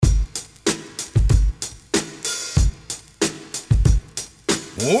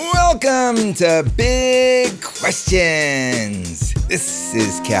Welcome to Big Questions. This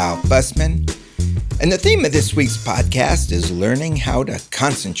is Cal Fussman, and the theme of this week's podcast is learning how to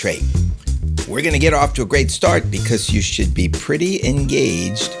concentrate. We're going to get off to a great start because you should be pretty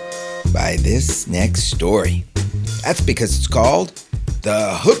engaged by this next story. That's because it's called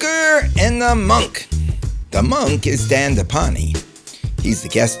The Hooker and the Monk. The monk is Dandapani. He's the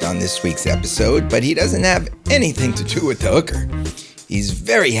guest on this week's episode, but he doesn't have anything to do with the hooker. He's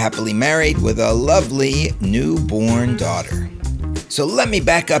very happily married with a lovely newborn daughter. So let me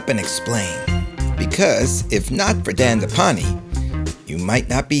back up and explain. Because if not for Dandapani, you might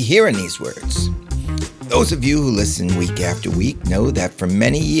not be hearing these words. Those of you who listen week after week know that for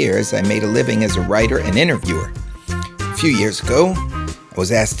many years I made a living as a writer and interviewer. A few years ago, I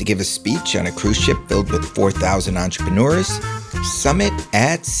was asked to give a speech on a cruise ship filled with 4,000 entrepreneurs, Summit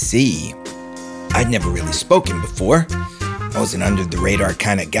at Sea. I'd never really spoken before. I was an under-the-radar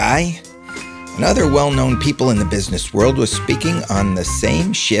kind of guy, and other well-known people in the business world were speaking on the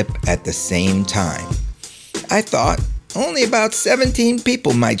same ship at the same time. I thought only about 17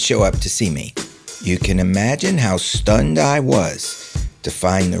 people might show up to see me. You can imagine how stunned I was to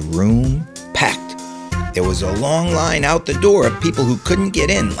find the room packed. There was a long line out the door of people who couldn't get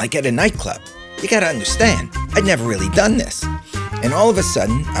in, like at a nightclub. You gotta understand, I'd never really done this. And all of a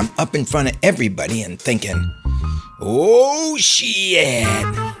sudden, I'm up in front of everybody and thinking, oh, shit.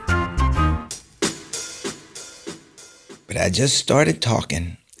 But I just started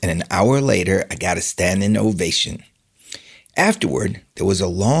talking, and an hour later, I got a standing ovation. Afterward, there was a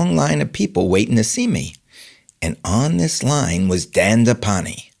long line of people waiting to see me. And on this line was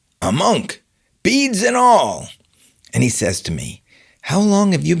Dandapani, a monk, beads and all. And he says to me, how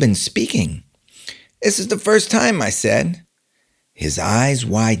long have you been speaking? This is the first time, I said. His eyes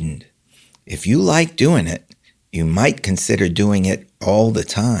widened. If you like doing it, you might consider doing it all the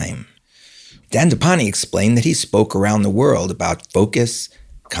time. Dandapani explained that he spoke around the world about focus,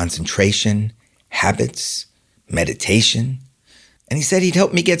 concentration, habits, meditation, and he said he'd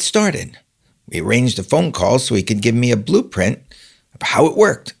help me get started. We arranged a phone call so he could give me a blueprint of how it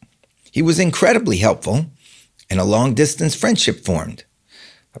worked. He was incredibly helpful, and a long-distance friendship formed.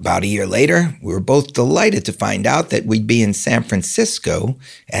 About a year later, we were both delighted to find out that we'd be in San Francisco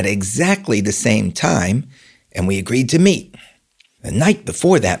at exactly the same time, and we agreed to meet. The night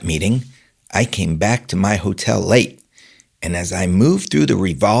before that meeting, I came back to my hotel late, and as I moved through the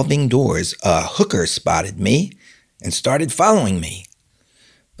revolving doors, a hooker spotted me and started following me.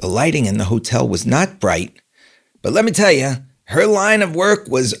 The lighting in the hotel was not bright, but let me tell you, her line of work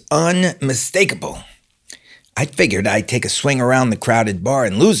was unmistakable. I figured I'd take a swing around the crowded bar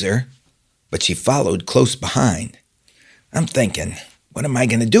and lose her, but she followed close behind. I'm thinking, what am I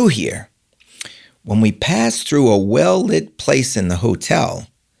going to do here? When we passed through a well-lit place in the hotel,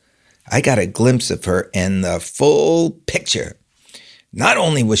 I got a glimpse of her and the full picture. Not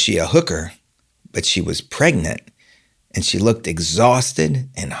only was she a hooker, but she was pregnant, and she looked exhausted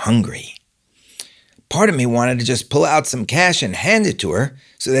and hungry. Part of me wanted to just pull out some cash and hand it to her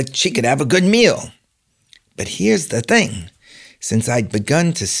so that she could have a good meal. But here's the thing. Since I'd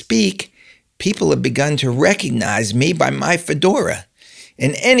begun to speak, people had begun to recognize me by my fedora,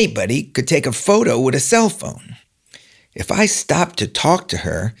 and anybody could take a photo with a cell phone. If I stopped to talk to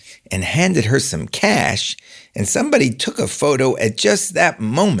her and handed her some cash, and somebody took a photo at just that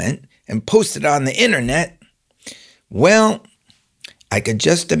moment and posted it on the internet, well, I could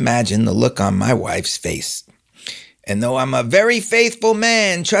just imagine the look on my wife's face. And though I'm a very faithful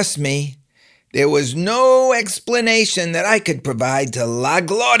man, trust me, there was no explanation that I could provide to La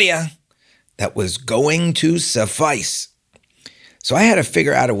Gloria that was going to suffice. So I had to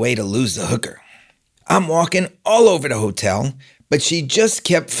figure out a way to lose the hooker. I'm walking all over the hotel, but she just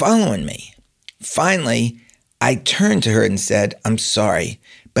kept following me. Finally, I turned to her and said, I'm sorry,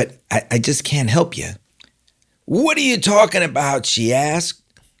 but I just can't help you. What are you talking about? She asked.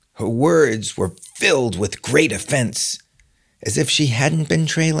 Her words were filled with great offense, as if she hadn't been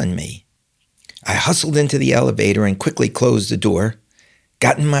trailing me. I hustled into the elevator and quickly closed the door,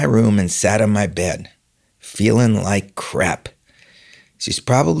 got in my room and sat on my bed, feeling like crap. She's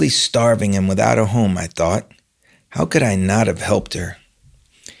probably starving and without a home, I thought. How could I not have helped her?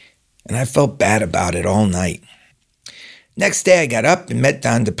 And I felt bad about it all night. Next day, I got up and met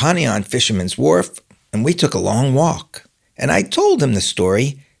Dandapani on Fisherman's Wharf, and we took a long walk. And I told him the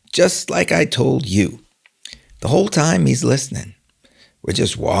story just like I told you. The whole time he's listening. We're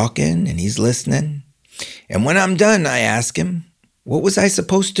just walking and he's listening. And when I'm done, I ask him, what was I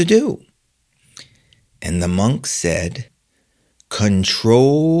supposed to do? And the monk said,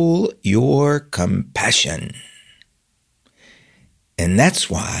 control your compassion. And that's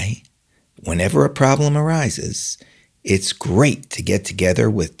why, whenever a problem arises, it's great to get together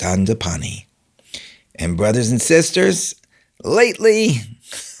with Dandapani. And brothers and sisters, lately,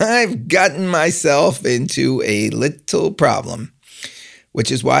 I've gotten myself into a little problem,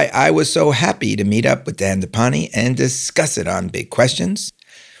 which is why I was so happy to meet up with Dandapani and discuss it on Big Questions.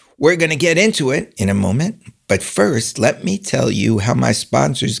 We're going to get into it in a moment, but first, let me tell you how my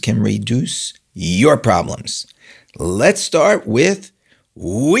sponsors can reduce your problems. Let's start with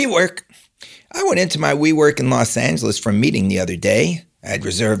WeWork. I went into my WeWork in Los Angeles for a meeting the other day. I'd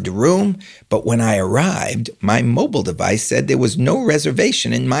reserved a room, but when I arrived, my mobile device said there was no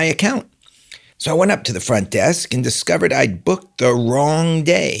reservation in my account. So I went up to the front desk and discovered I'd booked the wrong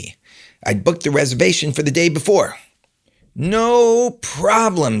day. I'd booked the reservation for the day before. "No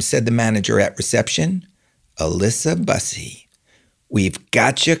problem," said the manager at reception, Alyssa Bussey. "We've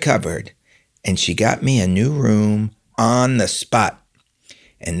got you covered." And she got me a new room on the spot.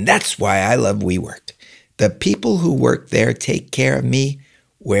 And that's why I love WeWork. The people who work there take care of me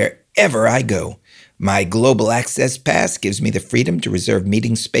wherever I go. My Global Access Pass gives me the freedom to reserve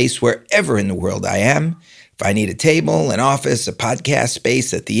meeting space wherever in the world I am. If I need a table, an office, a podcast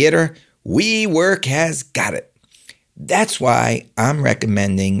space, a theater, WeWork has got it. That's why I'm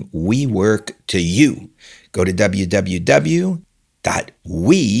recommending WeWork to you. Go to www.we.co/Cal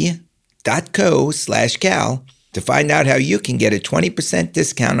to find out how you can get a 20%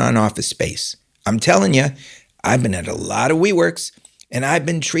 discount on office space. I'm telling you, I've been at a lot of WeWorks, and I've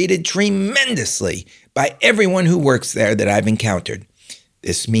been treated tremendously by everyone who works there that I've encountered.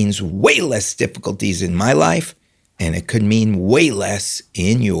 This means way less difficulties in my life, and it could mean way less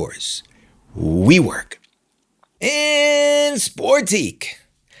in yours. WeWork. And Sportique.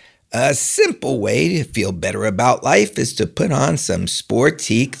 A simple way to feel better about life is to put on some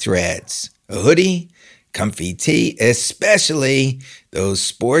Sportique threads. A hoodie, comfy tee, especially those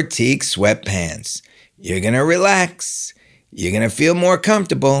Sportique sweatpants. You're going to relax, you're going to feel more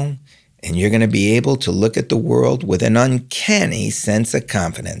comfortable, and you're going to be able to look at the world with an uncanny sense of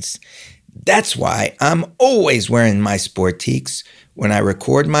confidence. That's why I'm always wearing my Sportiques when I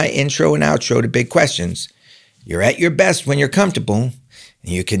record my intro and outro to Big Questions. You're at your best when you're comfortable.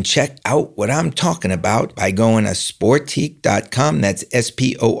 And you can check out what I'm talking about by going to sportique.com. That's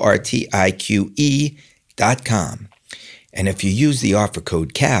sportique.com. And if you use the offer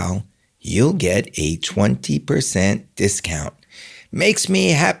code CAL, you'll get a 20% discount. Makes me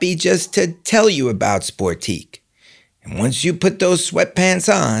happy just to tell you about Sportique. And once you put those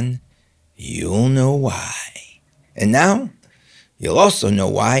sweatpants on, you'll know why. And now, you'll also know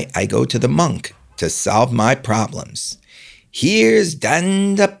why I go to the Monk to solve my problems. Here's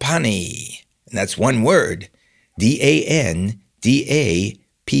Dandapani, and that's one word, Dandapani.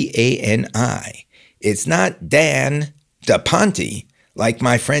 It's not Dan DaPonte, like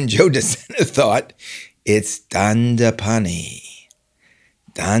my friend Joe DeSena thought. It's Dandapani.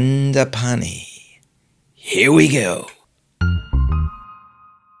 Dandapani. Here we go.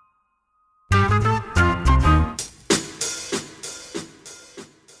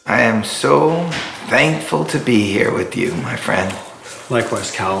 I am so thankful to be here with you, my friend.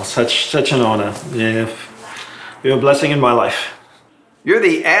 Likewise, Cal. Such an honor. You're a blessing in my life. You're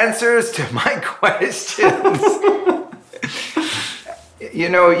the answers to my questions. You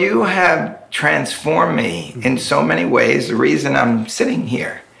know, you have transformed me in so many ways. The reason I'm sitting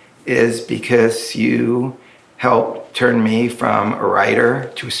here is because you helped turn me from a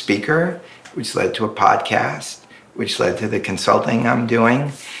writer to a speaker, which led to a podcast, which led to the consulting I'm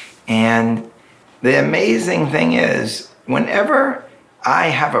doing. And the amazing thing is, whenever I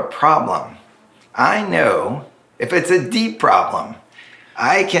have a problem, I know if it's a deep problem,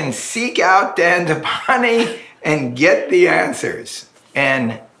 I can seek out Dandapani and get the answers.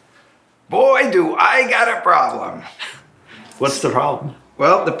 And boy, do I got a problem. What's the problem?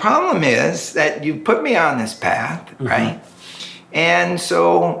 Well, the problem is that you put me on this path, right? And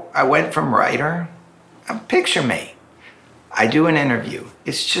so I went from writer, picture me. I do an interview.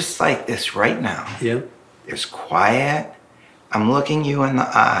 It's just like this right now. Yeah. There's quiet. I'm looking you in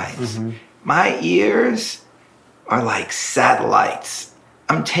the eyes. My ears are like satellites.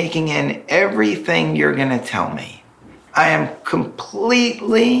 I'm taking in everything you're going to tell me. I am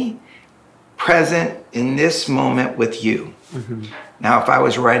completely present in this moment with you. Now, if I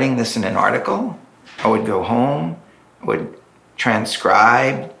was writing this in an article, I would go home, I would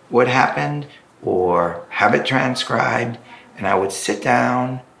transcribe what happened or have it transcribed, and I would sit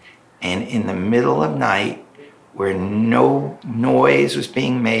down, and in the middle of night, where no noise was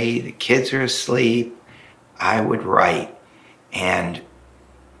being made, the kids are asleep, I would write. And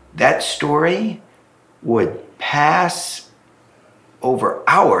that story would pass over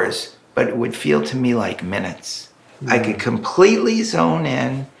hours, but it would feel to me like minutes. I could completely zone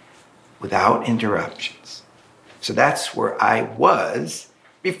in without interruptions. So that's where I was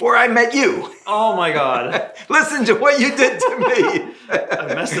before I met you. Oh my God. Listen to what you did to me.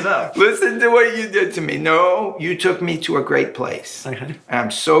 I messed it up. Listen to what you did to me. No, you took me to a great place. Okay. And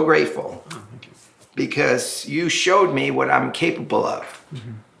I'm so grateful Thank you. because you showed me what I'm capable of.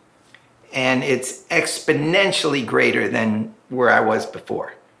 Mm-hmm. And it's exponentially greater than where I was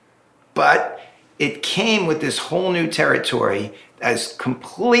before. But it came with this whole new territory that I was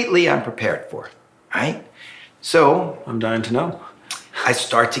completely unprepared for, right? So I'm dying to know. I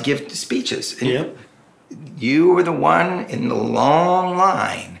start to give speeches. And Yep. you were the one in the long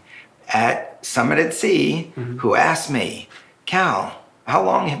line at Summit at Sea who asked me, Cal, how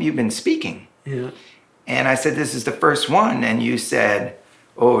long have you been speaking? Yeah. And I said, this is the first one. And you said,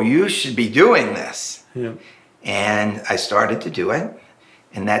 oh, you should be doing this. Yeah. And I started to do it.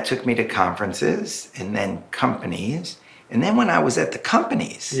 And that took me to conferences and then companies. And then when I was at the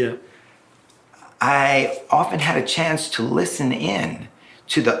companies, Yeah. I often had a chance to listen in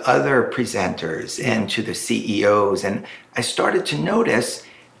to the other presenters and to the CEOs. And I started to notice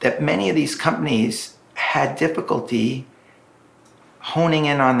that many of these companies had difficulty honing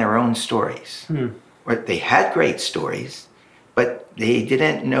in on their own stories. Or they had great stories, but they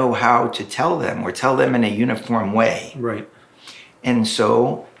didn't know how to tell them or tell them in a uniform way. Right. And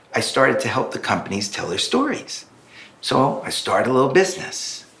so I started to help the companies tell their stories. So I started a little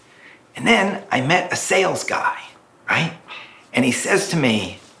business. And then I met a sales guy, right? And he says to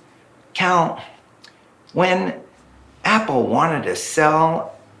me, Cal, when Apple wanted to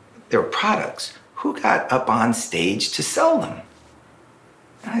sell their products, who got up on stage to sell them?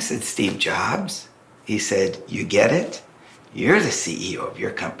 And I said, Steve Jobs. He said, you get it? You're the CEO of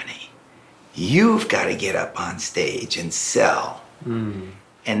your company. You've got to get up on stage and sell.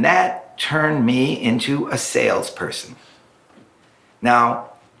 And that turned me into a salesperson. Now,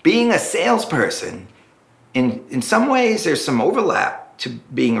 being a salesperson, in some ways, there's some overlap to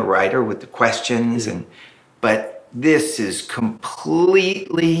being a writer with the questions, but this is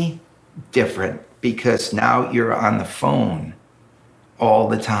completely different because now you're on the phone all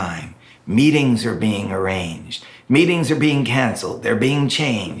the time. Meetings are being arranged. Meetings are being canceled. They're being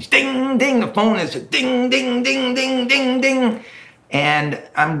changed. Ding, ding. The phone is ding, ding, ding, ding, ding, ding. And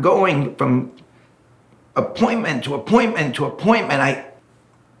I'm going from appointment to appointment to appointment.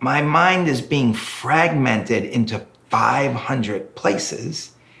 My mind is being fragmented into 500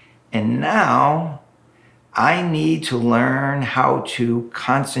 places. And now I need to learn how to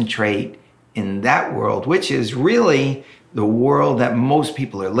concentrate in that world, which is really the world that most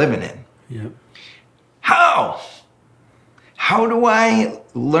people are living in. Yeah. How? How do I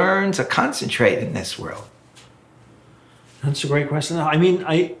learn to concentrate in this world? That's a great question. I mean,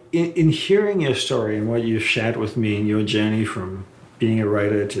 in hearing your story and what you've shared with me in your journey from being a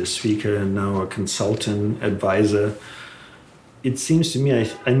writer to a speaker and now a consultant, advisor, it seems to me,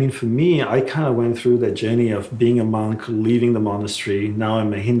 I mean, for me, I kind of went through that journey of being a monk, leaving the monastery. Now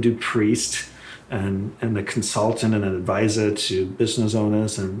I'm a Hindu priest and a consultant and an advisor to business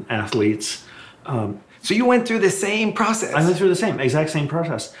owners and athletes. So you went through the same process. I went through the exact same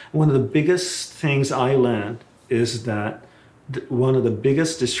process. One of the biggest things I learned is that one of the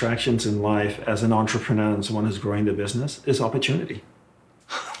biggest distractions in life as an entrepreneur and someone who's growing the business is opportunity.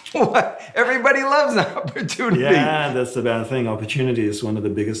 What? Everybody loves an opportunity. Yeah, that's the bad thing. Opportunity is one of the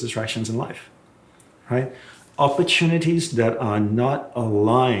biggest distractions in life, right? Opportunities that are not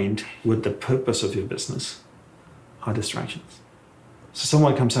aligned with the purpose of your business are distractions. So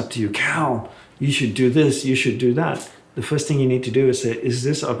someone comes up to you, Cal, you should do this, you should do that. The first thing you need to do is say, is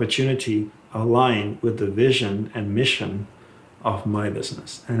this opportunity aligned with the vision and mission of my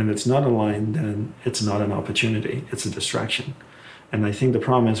business? And if it's not aligned, then it's not an opportunity, it's a distraction. And I think the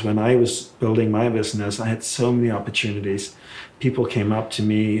problem is when I was building my business, I had so many opportunities. People came up to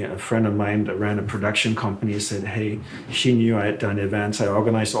me, a friend of mine that ran a production company said, hey, she knew I had done events. I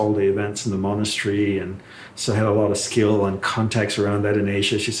organized all the events in the monastery, and so I had a lot of skill and contacts around that in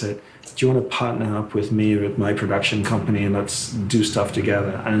Asia. She said, do you want to partner up with me with my production company and let's do stuff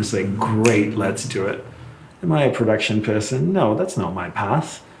together? And I was like, great, let's do it. Am I a production person? No, that's not my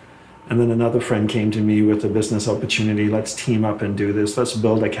path. And then another friend came to me with a business opportunity. Let's team up and do this. Let's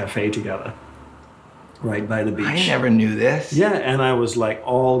build a cafe together right by the beach. I never knew this. Yeah, and I was like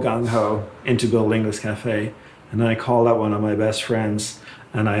all gung-ho into building this cafe. And then I called up one of my best friends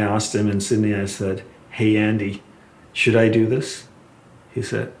and I asked him in Sydney, I said, hey, Andy, should I do this? He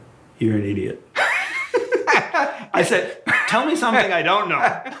said, you're an idiot. I said, Tell me something I don't know.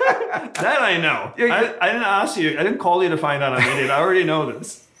 That I know. I didn't ask you. I didn't call you to find out I'm an idiot. I already know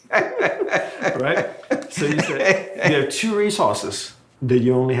this. Right? So you said there are two resources that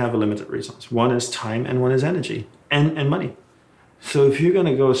you only have a limited resource. One is time and one is energy and money. So if you're going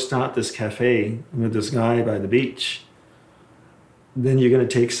to go start this cafe with this guy by the beach, then you're going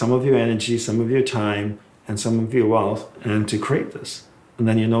to take some of your energy, some of your time, and some of your wealth and to create this. And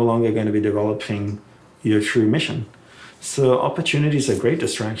then you're no longer going to be developing your true mission. So opportunities are great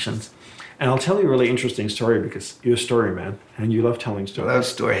distractions. And I'll tell you a really interesting story because you're a story man and you love telling stories. I love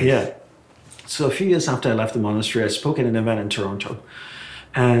stories. Yeah. So a few years after I left the monastery, I spoke at an event in Toronto.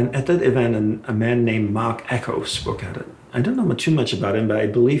 And at that event, a man named Mark spoke at it. I don't know too much about him, but I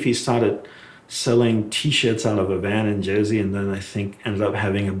believe he started selling T-shirts out of a van in Jersey, and then I think ended up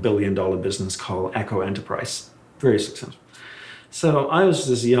having $1 billion business called Echo Enterprise. Very successful. So I was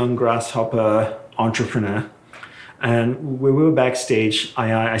this young grasshopper entrepreneur, and we were backstage.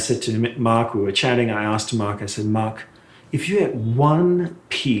 I said to Mark, we were chatting, I asked Mark, I said, Mark, if you had one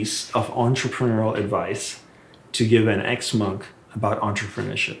piece of entrepreneurial advice to give an ex-monk about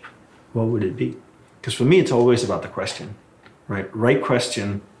entrepreneurship, what would it be? Because for me, it's always about the question, right? Right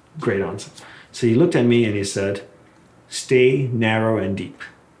question, great answer. So he looked at me and he said, stay narrow and deep.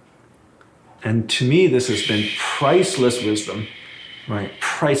 And to me, this has been priceless wisdom, right?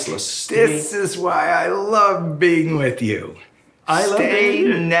 Priceless. This is why I love being with you. I love Stay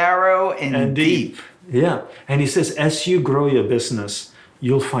narrow and deep. Yeah. And he says, as you grow your business,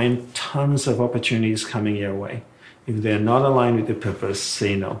 you'll find tons of opportunities coming your way. If they're not aligned with your purpose,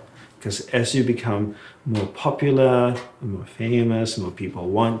 say no. Because as you become more popular, more famous, more people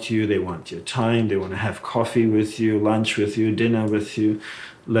want you, they want your time, they want to have coffee with you, lunch with you, dinner with you.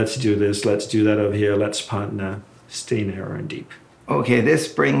 Let's do this, let's do that over here, let's partner. Stay narrow and deep. Okay, this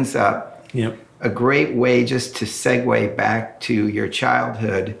brings up a great way just to segue back to your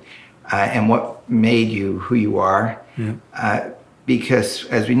childhood and what made you who you are. Because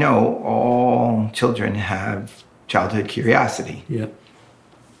as we know, all children have childhood curiosity.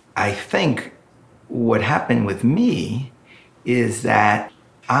 I think what happened with me is that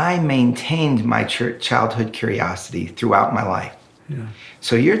I maintained my childhood curiosity throughout my life.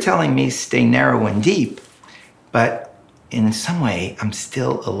 So you're telling me stay narrow and deep, but in some way I'm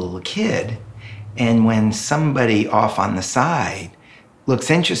still a little kid. And when somebody off on the side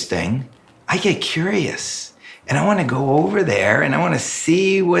looks interesting, I get curious and I want to go over there and I want to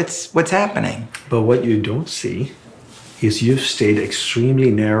see what's happening. But what you don't see is you've stayed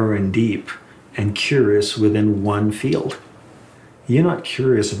extremely narrow and deep and curious within one field. You're not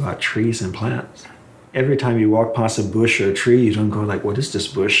curious about trees and plants. Every time you walk past a bush or a tree, you don't go like, what is this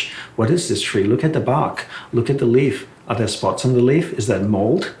bush? What is this tree? Look at the bark. Look at the leaf. Are there spots on the leaf? Is that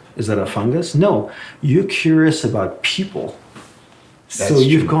mold? Is that a fungus? No, you're curious about people. So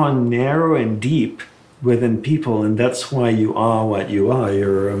you've gone narrow and deep within people, and that's why you are what you are.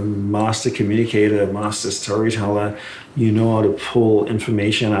 You're a master communicator, a master storyteller. You know how to pull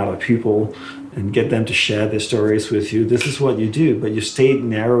information out of people and get them to share their stories with you. This is what you do, but you stayed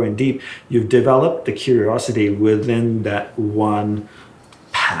narrow and deep. You've developed the curiosity within that one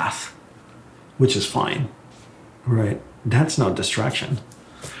path, which is fine, right? That's not distraction.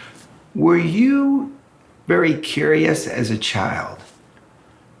 Were you very curious as a child?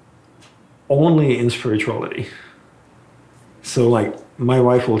 Only in spirituality. So like my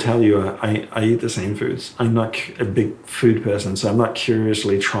wife will tell you, I eat the same foods. I'm not a big food person, so I'm not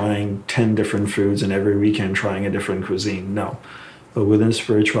curiously trying 10 different foods and every weekend trying a different cuisine. No. But within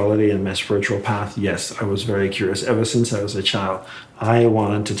spirituality and my spiritual path, yes, I was very curious. Ever since I was a child, I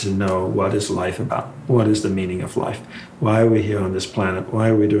wanted to know what is life about? What is the meaning of life? Why are we here on this planet? Why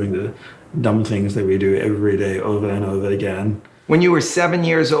are we doing the dumb things that we do every day over and over again? When you were 7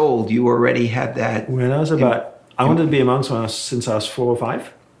 years old, you already had that? When I was I wanted to be a monk since I was 4 or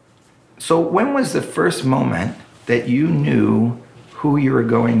 5. So when was the first moment that you knew who you were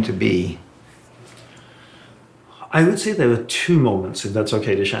going to be? I would say there were 2 moments, if that's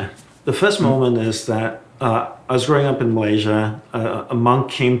okay to share. The first moment is that I was growing up in Malaysia. A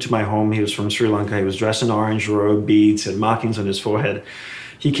monk came to my home. He was from Sri Lanka. He was dressed in orange robe, beads, and markings on his forehead.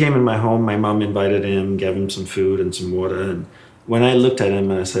 He came in my home. My mom invited him, gave him some food and some water. And when I looked at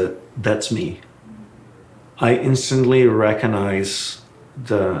him and I said, that's me, I instantly recognized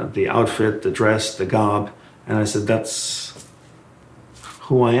the outfit, the dress, the garb. And I said, that's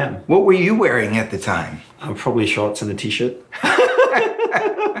who I am. What were you wearing at the time? Probably shorts and a t-shirt.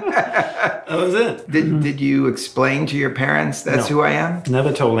 That was it. Did you explain to your parents, that's who I am?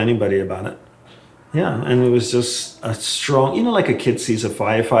 Never told anybody about it. Yeah, and it was just a strong, like a kid sees a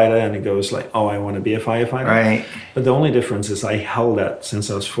firefighter and it goes like, oh, I want to be a firefighter. Right. But the only difference is I held that since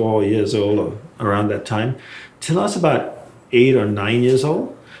I was 4 years old or around that time till I was about 8 or 9 years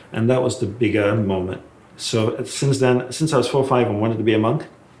old. And that was the bigger moment. So since then, since I was 4 or 5, I wanted to be a monk.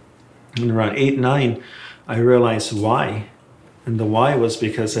 And around 8, 9, I realized why. And the why was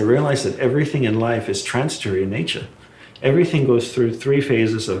because I realized that everything in life is transitory in nature. Everything goes through 3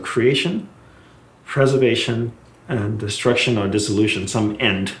 phases of creation, preservation, and destruction or dissolution, some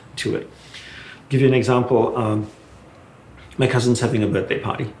end to it. Give you an example. My cousin's having a birthday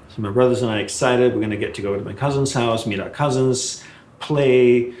party. So my brothers and I are excited. We're going to get to go to my cousin's house, meet our cousins,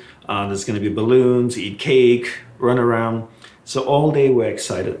 play. There's going to be balloons, eat cake, run around. So all day we're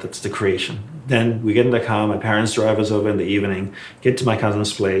excited. That's the creation. Then we get in the car. My parents drive us over in the evening, get to my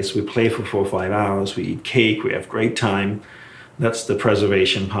cousin's place. We play for 4 or 5 hours. We eat cake. We have great time. That's the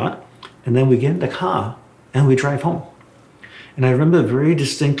preservation part. And then we get in the car and we drive home. And I remember very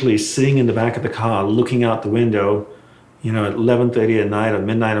distinctly sitting in the back of the car, looking out the window, at 11:30 at night or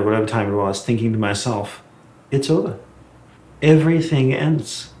midnight or whatever time it was, thinking to myself, it's over. Everything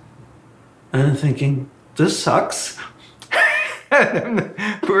ends. And I'm thinking, this sucks.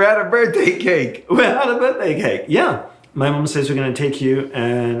 We're at a birthday cake. We're at a birthday cake. Yeah. My mom says we're going to take you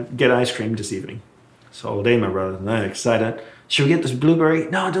and get ice cream this evening. So all day my brother and I are excited. Should we get this blueberry?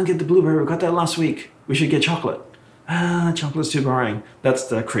 No, don't get the blueberry. We got that last week. We should get chocolate. Chocolate's too boring. That's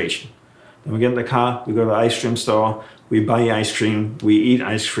the creation. Then we get in the car. We go to the ice cream store. We buy ice cream. We eat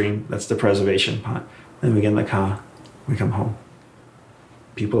ice cream. That's the preservation part. Then we get in the car. We come home.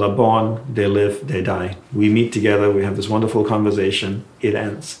 People are born. They live. They die. We meet together. We have this wonderful conversation. It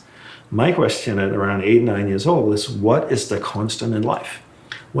ends. My question at around 8, 9 years old is, what is the constant in life?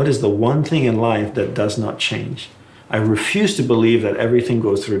 What is the one thing in life that does not change? I refuse to believe that everything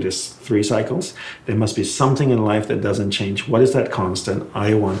goes through these 3 cycles. There must be something in life that doesn't change. What is that constant?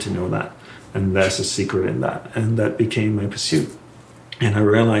 I want to know that. And there's a secret in that. And that became my pursuit. And I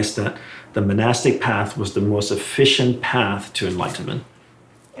realized that the monastic path was the most efficient path to enlightenment.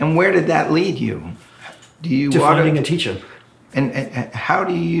 And where did that lead you? To finding a teacher. And how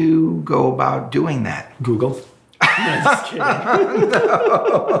do you go about doing that? Google. No, just kidding.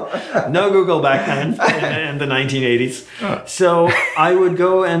 No Google back then in the 1980s. So I would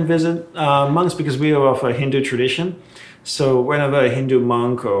go and visit monks because we were of a Hindu tradition. So whenever a Hindu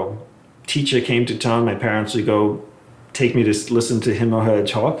monk or teacher came to town, my parents would go take me to listen to him or her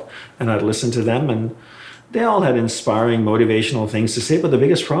talk, and I'd listen to them. And they all had inspiring, motivational things to say. But the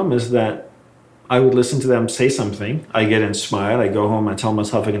biggest problem is that I would listen to them say something. I get inspired. I go home. I tell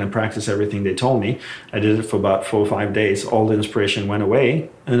myself I'm going to practice everything they told me. I did it for about 4 or 5 days. All the inspiration went away,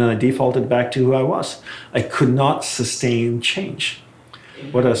 and then I defaulted back to who I was. I could not sustain change.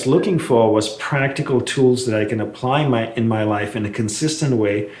 What I was looking for was practical tools that I can apply in my life in a consistent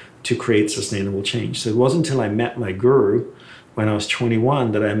way to create sustainable change. So it wasn't until I met my guru when I was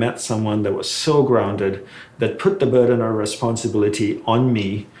 21 that I met someone that was so grounded, that put the burden of responsibility on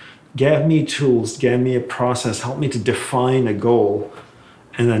me, gave me tools, gave me a process, helped me to define a goal,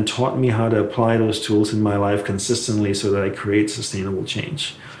 and then taught me how to apply those tools in my life consistently so that I create sustainable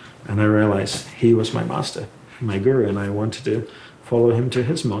change. And I realized he was my master, my guru, and I wanted to follow him to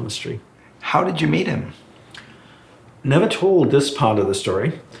his monastery. How did you meet him? Never told this part of the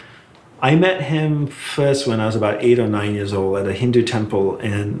story. I met him first when I was about 8 or 9 years old at a Hindu temple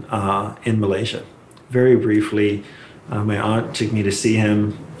in Malaysia. Very briefly, my aunt took me to see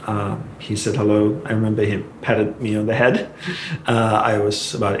him. He said hello. I remember he patted me on the head. I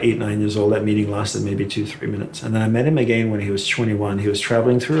was about 8, 9 years old. That meeting lasted maybe 2, 3 minutes. And then I met him again when he was 21. He was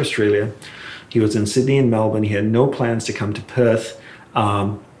traveling through Australia. He was in Sydney and Melbourne. He had no plans to come to Perth.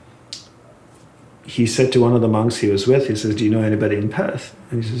 He said to one of the monks he was with, he says, do you know anybody in Perth?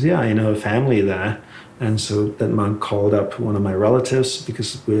 And he says, yeah, I know a family there. And so that monk called up one of my relatives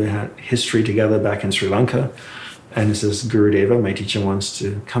because we had history together back in Sri Lanka. And he says, Guru Deva, my teacher, wants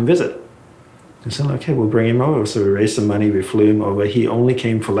to come visit. I said, okay, we'll bring him over. So we raised some money, we flew him over. He only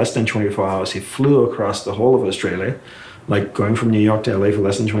came for less than 24 hours. He flew across the whole of Australia, like going from New York to LA for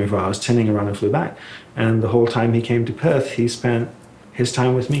less than 24 hours, turning around and flew back. And the whole time he came to Perth, he spent his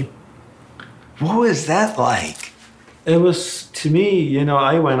time with me. What was that like? It was, to me,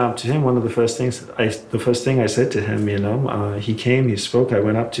 I went up to him. One of the first thing I said to him, he came, he spoke. I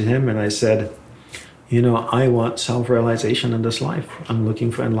went up to him and I said, I want self-realization in this life. I'm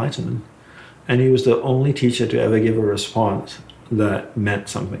looking for enlightenment. And he was the only teacher to ever give a response that meant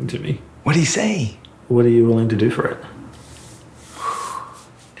something to me. What did he say? What are you willing to do for it?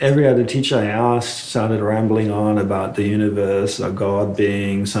 every other teacher I asked started rambling on about the universe or God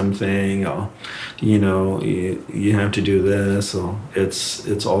being something, or you have to do this, or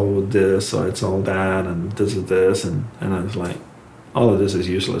it's all this, or it's all that, and this is this, and I was like, all of this is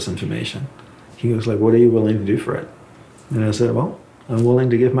useless information. He was like, what are you willing to do for it? And I said, well, I'm willing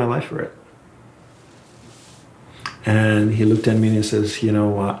to give my life for it. And he looked at me and he says,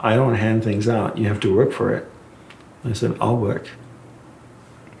 I don't hand things out. You have to work for it. I said, I'll work.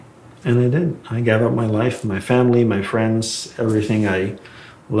 And I did. I gave up my life, my family, my friends, everything I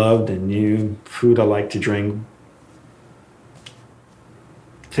loved and knew, food I liked to drink,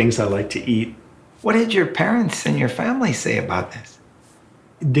 things I liked to eat. What did your parents and your family say about this?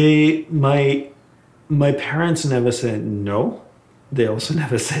 My parents never said no. They also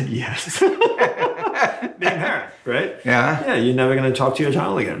never said yes. Being parent, right? Yeah. Yeah, you're never going to talk to your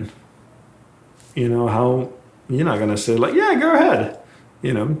child again. How you're not going to say like, yeah, go ahead.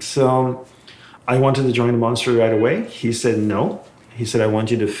 So I wanted to join the monastery right away. He said no. He said, I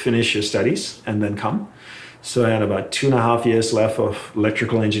want you to finish your studies and then come. So I had about 2.5 years left of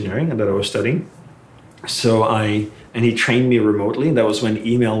electrical engineering that I was studying. And he trained me remotely. That was when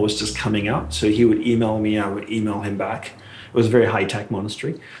email was just coming out. So he would email me, I would email him back. It was a very high-tech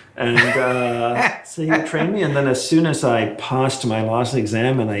monastery. And so he would train me. And then as soon as I passed my last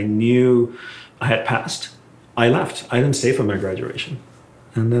exam and I knew I had passed, I left. I didn't stay for my graduation.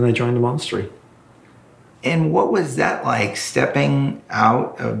 And then I joined the monastery. And what was that like, stepping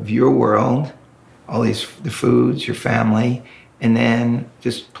out of your world, all the foods, your family, and then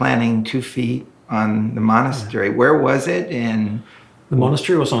just planting 2 feet on the monastery? Where was it? The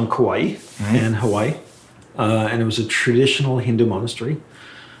monastery was on Kauai in Hawaii. And it was a traditional Hindu monastery.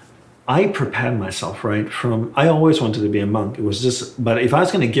 I prepared myself, right? I always wanted to be a monk. It was just, but if I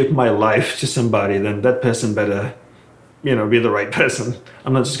was going to give my life to somebody, then that person better, be the right person.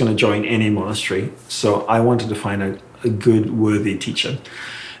 I'm not just going to join any monastery. So I wanted to find a good, worthy teacher.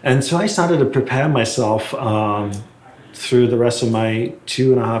 And so I started to prepare myself through the rest of my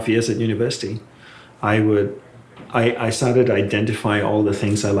 2.5 years at university. I started to identify all the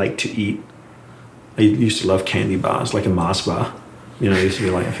things I like to eat. I used to love candy bars, like a Mars bar. I used to be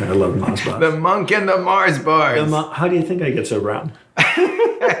like, I love Mars bars. The Monk and the Mars bars. How do you think I get so brown?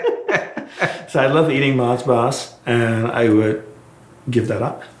 So I love eating Mars bars, and I would give that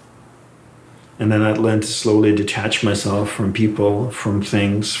up. And then I'd learn to slowly detach myself from people, from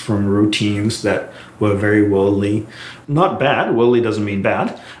things, from routines that were very worldly. Not bad. Worldly doesn't mean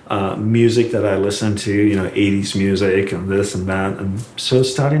bad. Music that I listened to, 80s music and this and that. And so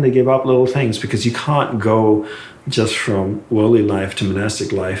starting to give up little things, because you can't go just from worldly life to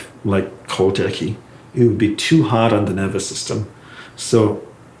monastic life like cold turkey. It would be too hard on the nervous system. So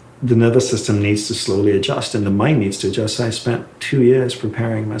the nervous system needs to slowly adjust, and the mind needs to adjust. So I spent 2 years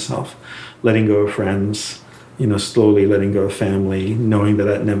preparing myself, letting go of friends, slowly letting go of family, knowing that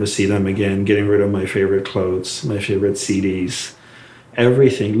I'd never see them again, getting rid of my favorite clothes, my favorite CDs,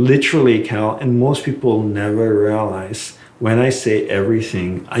 everything. Literally, Cal, and most people never realize when I say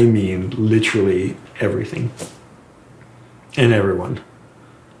everything, I mean literally everything. And everyone.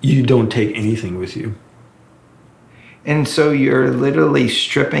 You don't take anything with you. And so you're literally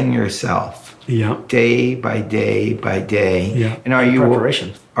stripping yourself, day by day by day. Yeah. And are you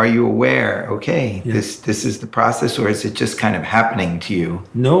aware? Okay, this is the process, or is it just kind of happening to you?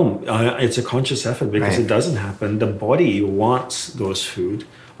 No, it's a conscious effort, because it doesn't happen. The body wants those food.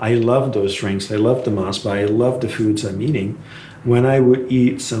 I love those drinks. I love the Mars bar. I love the foods I'm eating. When I would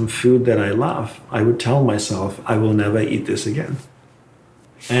eat some food that I love, I would tell myself, I will never eat this again.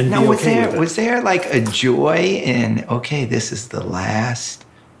 And now, was there like a joy in, okay, this is the last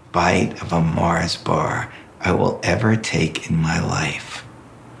bite of a Mars bar I will ever take in my life?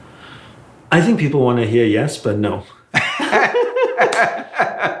 I think people want to hear yes, but no.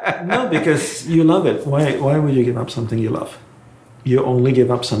 No, because you love it. Why would you give up something you love? You only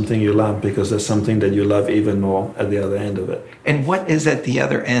give up something you love because there's something that you love even more at the other end of it. And what is at the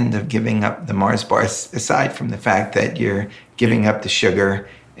other end of giving up the Mars bars, aside from the fact that you're giving up the sugar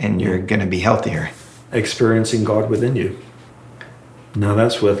and you're going to be healthier? Experiencing God within you. Now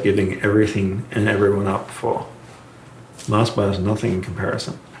that's worth giving everything and everyone up for. Mars bar is nothing in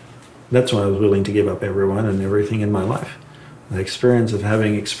comparison. That's why I was willing to give up everyone and everything in my life. The experience of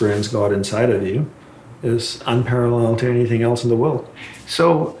having experienced God inside of you is unparalleled to anything else in the world.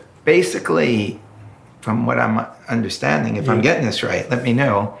 So basically, from what I'm understanding, if I'm getting this right, let me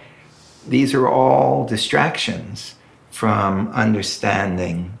know, these are all distractions from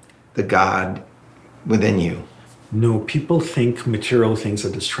understanding the God within you. No, people think material things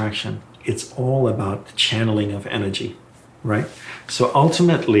are distraction. It's all about the channeling of energy. right? So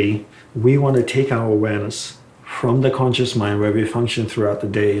ultimately, we want to take our awareness from the conscious mind where we function throughout the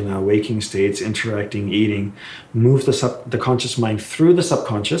day in our waking states, interacting, eating, move the conscious mind through the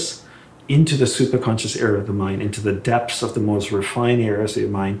subconscious into the superconscious area of the mind, into the depths of the most refined areas of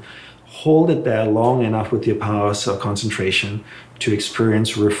your mind. Hold it there long enough with your powers of concentration to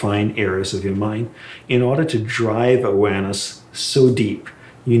experience refined areas of your mind. In order to drive awareness so deep,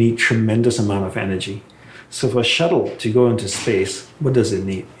 you need tremendous amount of energy. So for a shuttle to go into space, what does it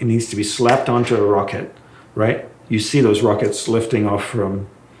need? It needs to be slapped onto a rocket, right? You see those rockets lifting off from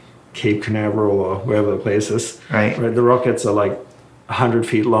Cape Canaveral or wherever the place is. Right. The rockets are like 100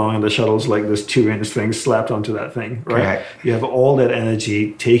 feet long, and the shuttle's like this 2-inch thing slapped onto that thing, right? Correct. You have all that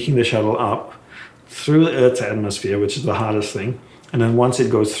energy taking the shuttle up through the Earth's atmosphere, which is the hardest thing. And then once it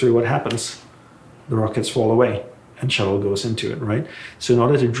goes through, what happens? The rockets fall away and shuttle goes into it, right? So in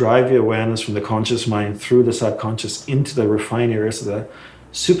order to drive your awareness from the conscious mind through the subconscious into the refined areas of the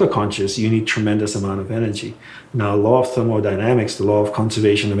superconscious, you need tremendous amount of energy. Now, law of thermodynamics, the law of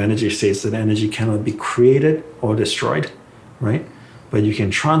conservation of energy, states that energy cannot be created or destroyed, right? But you can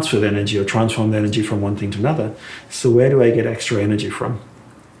transfer the energy or transform the energy from one thing to another. So where do I get extra energy from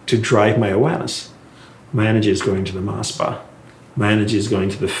to drive my awareness? My energy is going to the Mars bar. My energy is going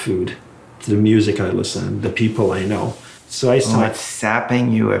to the food, to the music I listen, the people I know. So I start... it's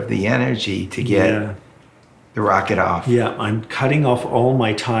sapping you of the energy to get the rocket off. Yeah, I'm cutting off all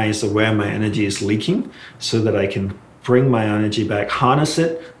my ties of where my energy is leaking so that I can bring my energy back, harness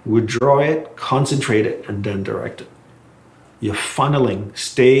it, withdraw it, concentrate it, and then direct it. You're funneling,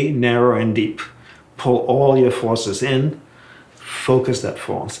 stay narrow and deep. Pull all your forces in, focus that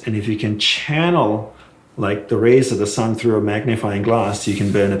force. And if you can channel like the rays of the sun through a magnifying glass, you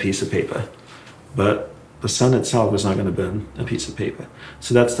can burn a piece of paper. But the sun itself is not going to burn a piece of paper.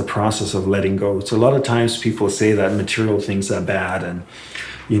 So that's the process of letting go. So a lot of times people say that material things are bad and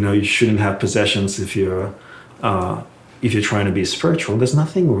you shouldn't have possessions if you're trying to be spiritual. There's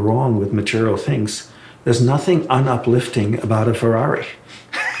nothing wrong with material things. There's nothing unuplifting about a Ferrari.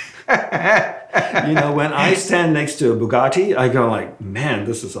 When I stand next to a Bugatti, I go like, man,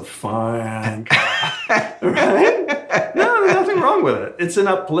 this is a fine car. Right? No, there's nothing wrong with it. It's an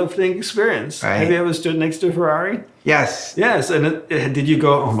uplifting experience. Right. Have you ever stood next to a Ferrari? Yes. Yes. And did you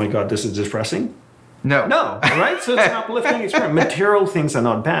go, oh my God, this is depressing? No. No, right? So it's an uplifting experience. Material things are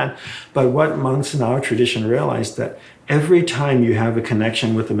not bad. But what monks in our tradition realized that every time you have a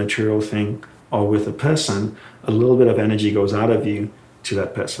connection with a material thing or with a person, a little bit of energy goes out of you to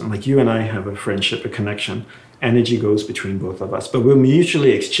that person. Like you and I have a friendship, a connection. Energy goes between both of us, but we're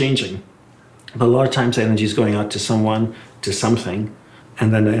mutually exchanging. But a lot of times energy is going out to someone, to something,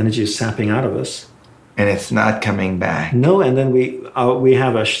 and then the energy is sapping out of us. And it's not coming back. No, and then we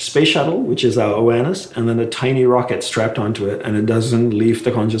have a space shuttle, which is our awareness, and then a tiny rocket strapped onto it, and it doesn't leave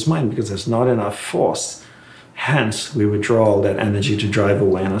the conscious mind because there's not enough force. Hence, we withdraw all that energy to drive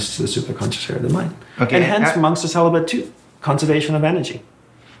awareness to the superconscious area of the mind. Okay. And hence, monks are celibate too. Conservation of energy,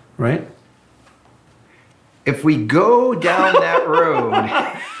 right? If we go down that road,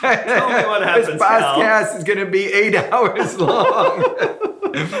 tell me what happens. This podcast is going to be 8 hours long.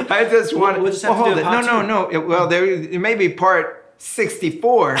 I just want to... We'll just have to hold do it. part No. Well, there may be part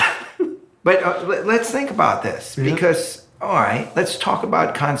 64, but let's think about this because, all right, let's talk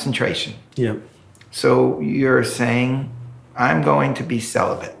about concentration. Yeah. So you're saying, I'm going to be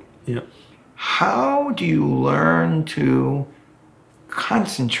celibate. Yeah. How do you learn to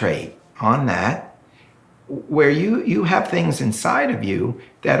concentrate on that where you have things inside of you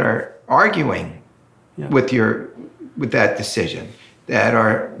that are arguing with that decision,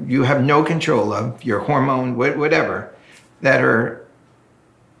 that you have no control of, your hormone, whatever, that are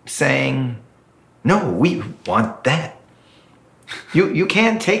saying, no, we want that. You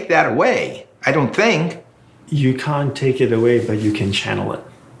can't take that away, I don't think. You can't take it away, but you can channel it.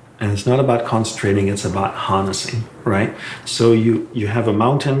 And it's not about concentrating, it's about harnessing, right? So you have a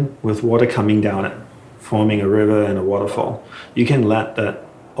mountain with water coming down it, forming a river and a waterfall. You can let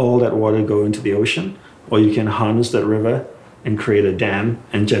all that water go into the ocean, or you can harness that river and create a dam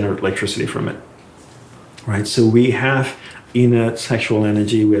and generate electricity from it, right? So we have inner sexual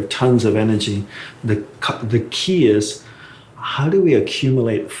energy, we have tons of energy. The key is, how do we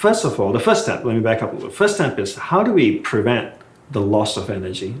accumulate? First of all, the first step, let me back up a little. First step is, how do we prevent the loss of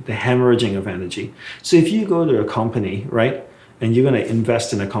energy, the hemorrhaging of energy? So if you go to a company, right, and you're going to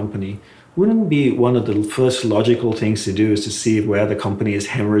invest in a company, wouldn't be one of the first logical things to do is to see where the company is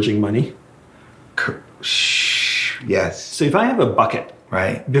hemorrhaging money? Yes. So if I have a bucket,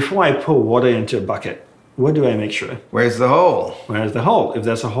 right, before I pour water into a bucket, what do I make sure? Where's the hole? Where's the hole? If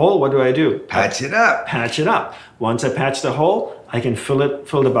there's a hole, what do I do? Patch it up. Patch it up. Once I patch the hole, I can fill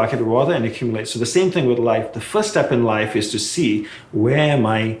the bucket with water and accumulate. So the same thing with life. The first step in life is to see, where am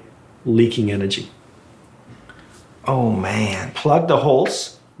I leaking energy? Oh, man. Plug the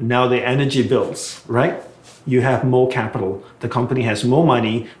holes. Now the energy builds, right? You have more capital. The company has more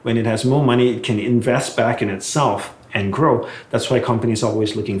money. When it has more money, it can invest back in itself and grow. That's why companies are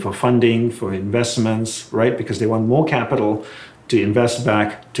always looking for funding, for investments, right? Because they want more capital to invest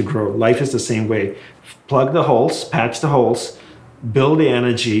back to grow. Life is the same way. Plug the holes, patch the holes, build the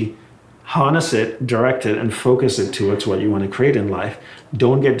energy, harness it, direct it, and focus it towards what you want to create in life.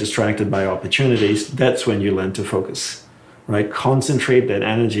 Don't get distracted by opportunities. That's when you learn to focus, right? Concentrate that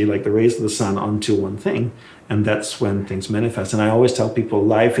energy like the rays of the sun onto one thing. And that's when things manifest. And I always tell people,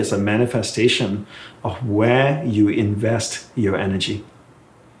 life is a manifestation of where you invest your energy.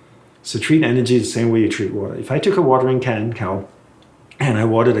 So treat energy the same way you treat water. If I took a watering can, Cal, and I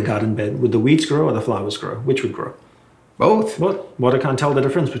watered a garden bed, would the weeds grow or the flowers grow? Which would grow? Both. Water can't tell the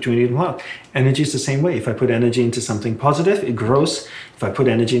difference between weed and flower. Energy is the same way. If I put energy into something positive, it grows. If I put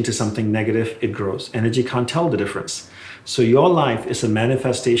energy into something negative, it grows. Energy can't tell the difference. So your life is a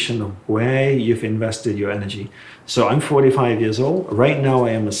manifestation of where you've invested your energy. So I'm 45 years old. Right now,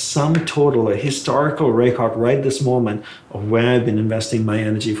 I am a sum total, a historical record right this moment of where I've been investing my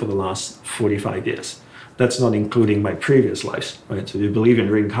energy for the last 45 years. That's not including my previous lives, right? So if you believe in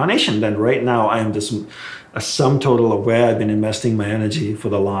reincarnation, then right now I am just a sum total of where I've been investing my energy for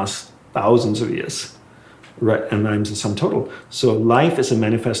the last thousands of years. Right, and I'm the sum total. So life is a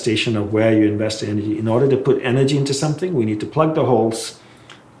manifestation of where you invest energy. In order to put energy into something, we need to plug the holes,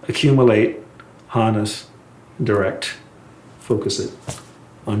 accumulate, harness, direct, focus it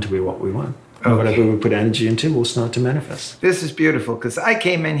onto what we want. And whatever we put energy into will start to manifest. This is beautiful because I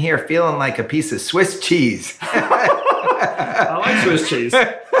came in here feeling like a piece of Swiss cheese. I like Swiss cheese.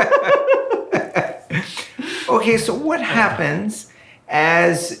 Okay, so what happens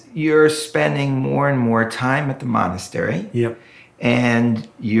as you're spending more and more time at the monastery? Yep. And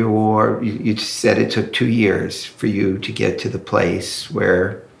you said it took 2 years for you to get to the place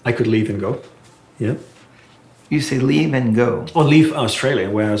where I could leave and go. Yep. You say leave and go. Or leave Australia,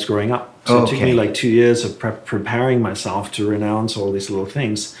 where I was growing up. So it took me like 2 years of preparing myself to renounce all these little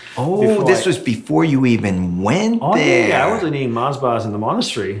things. Oh, this was before you even went there. Yeah, I wasn't eating Mars bars in the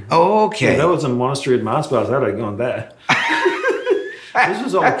monastery. Oh, okay. If that was a monastery at Mars bars, I'd have gone there. This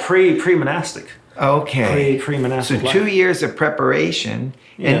was all pre-monastic. Okay. Pre-monastic. So 2 years of preparation.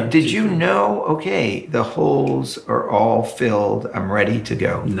 And did you know, okay, the holes are all filled, I'm ready to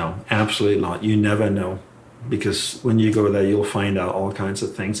go? No, absolutely not. You never know. Because when you go there, you'll find out all kinds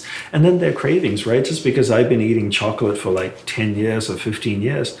of things. And then there are cravings, right? Just because I've been eating chocolate for like 10 years or 15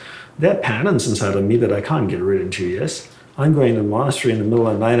 years, there are patterns inside of me that I can't get rid of in 2 years. I'm going to the monastery in the middle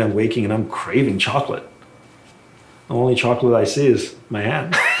of the night, I'm waking and I'm craving chocolate. The only chocolate I see is my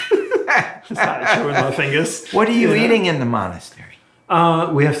hand. It's not chewing my fingers. What are you eating in the monastery?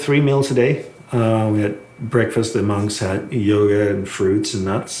 We have 3 meals a day. We had breakfast, the monks had yoga and fruits and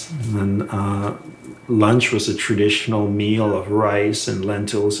nuts. And then lunch was a traditional meal of rice and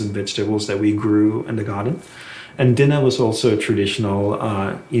lentils and vegetables that we grew in the garden. And dinner was also a traditional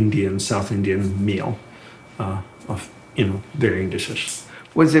South Indian meal of varying dishes.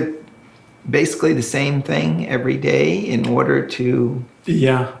 Was it basically the same thing every day in order to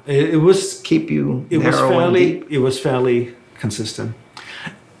it was keep you it was fairly consistent.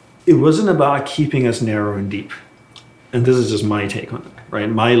 It wasn't about keeping us narrow and deep. And this is just my take on it, right?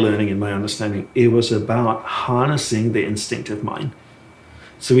 My learning and my understanding. It was about harnessing the instinctive mind.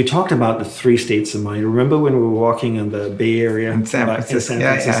 So we talked about the 3 states of mind. Remember when we were walking in the Bay Area in San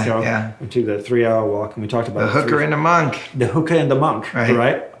Francisco? Yeah. We took that 3-hour walk and we talked about the hooker and the monk. The hooker and the monk,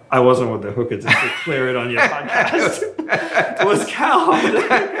 right? I wasn't with the hooker, just to clear it on your podcast. It was Cal with the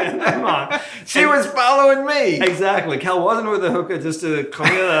hooker and the monk. She was following me. Exactly. Cal wasn't with the hooker, just to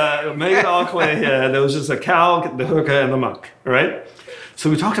make it all clear here. There was just a Cal, the hooker, and the monk, right? So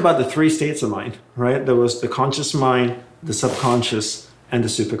we talked about the 3 states of mind, right? There was the conscious mind, the subconscious, and the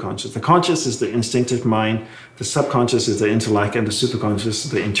superconscious. The conscious is the instinctive mind, the subconscious is the intellect, and the superconscious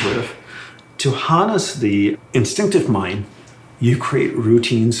is the intuitive. To harness the instinctive mind, you create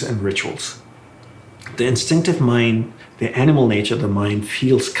routines and rituals. The instinctive mind, the animal nature of the mind,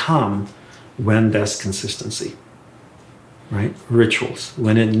 feels calm when there's consistency, right? Rituals.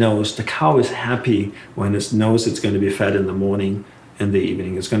 When it knows, the cow is happy when it knows it's going to be fed in the morning and the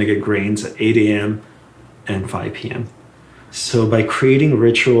evening. It's going to get grains at 8 a.m. and 5 p.m. So by creating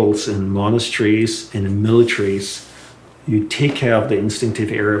rituals in monasteries and in militaries, You take care of the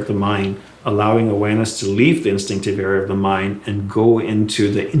instinctive area of the mind, allowing awareness to leave the instinctive area of the mind and go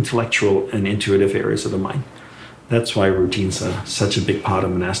into the intellectual and intuitive areas of the mind. That's why routines are such a big part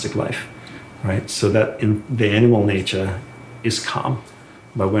of monastic life, right? So that in the animal nature is calm.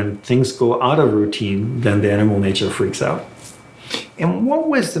 But when things go out of routine, then the animal nature freaks out. And what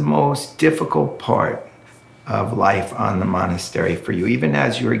was the most difficult part of life on the monastery for you? Even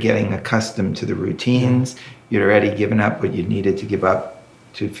as you were getting accustomed to the routines, you'd already given up what you needed to give up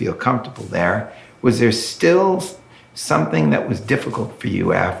to feel comfortable there. Was there still something that was difficult for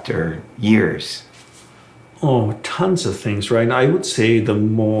you after years? Oh, tons of things, right? I would say the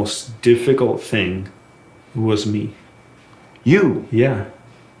most difficult thing was me. You? Yeah.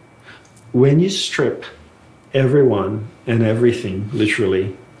 When you strip everyone and everything,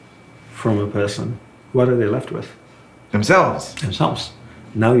 literally, from a person, what are they left with? Themselves. Themselves.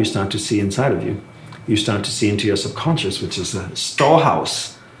 Now you start to see inside of you. You start to see into your subconscious, which is a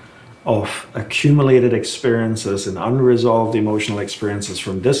storehouse of accumulated experiences and unresolved emotional experiences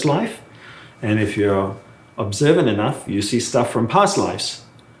from this life. And if you're observant enough, you see stuff from past lives.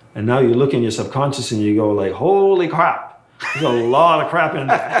 And now you look in your subconscious and you go like, holy crap, there's a lot of crap in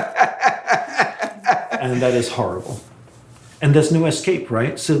there. And that is horrible. And there's no escape,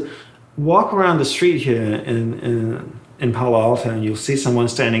 right? So walk around the street here in Palo Alto and you'll see someone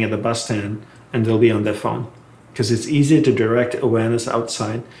standing at the bus stand and they'll be on their phone. Because it's easier to direct awareness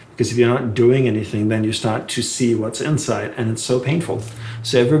outside. Because if you're not doing anything, then you start to see what's inside, and it's so painful.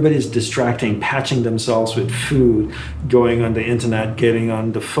 So everybody's distracting, patching themselves with food, going on the internet, getting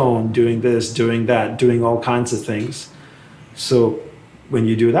on the phone, doing this, doing that, doing all kinds of things. So when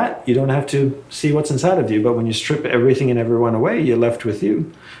you do that, you don't have to see what's inside of you. But when you strip everything and everyone away, you're left with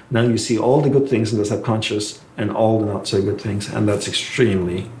you. Now you see all the good things in the subconscious and all the not so good things, and that's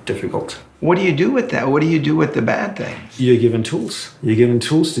extremely difficult. What do you do with that? What do you do with the bad things? You're given tools. You're given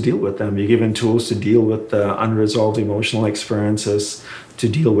tools to deal with them. You're given tools to deal with the unresolved emotional experiences, to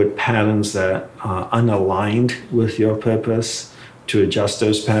deal with patterns that are unaligned with your purpose, to adjust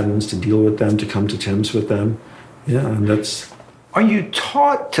those patterns, to deal with them, to come to terms with them. Yeah, and that's... Are you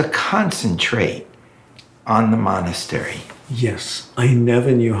taught to concentrate on the monastery? Yes, I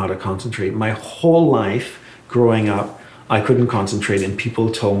never knew how to concentrate. My whole life growing up, I couldn't concentrate, and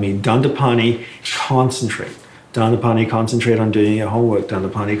people told me, Dandapani, concentrate. Dandapani, concentrate on doing your homework.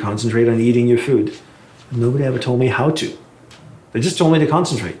 Dandapani, concentrate on eating your food. And nobody ever told me how to. They just told me to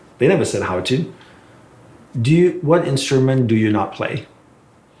concentrate. They never said how to. What instrument do you not play?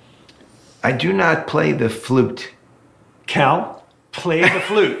 I do not play the flute. Cal, play the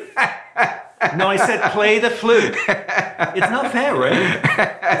flute. No, I said play the flute. It's not fair, right?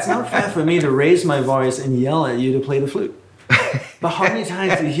 It's not fair for me to raise my voice and yell at you to play the flute. But how many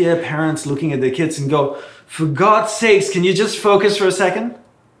times do you hear parents looking at their kids and go, for God's sakes, can you just focus for a second?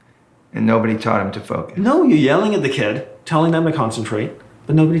 And nobody taught them to focus. No, you're yelling at the kid, telling them to concentrate,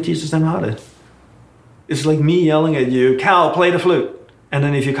 but nobody teaches them how to. It's like me yelling at you, Cal, play the flute. And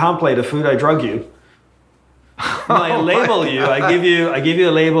then if you can't play the flute, I drug you. When I label you, I give you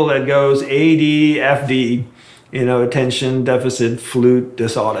a label that goes ADFD, attention deficit flute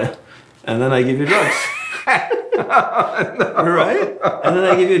disorder, and then I give you drugs. No. Right? And then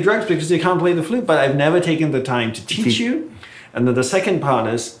I give you drugs because you can't play the flute, but I've never taken the time to teach you. And then the second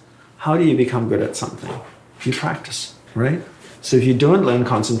part is, how do you become good at something? You practice, right? So if you don't learn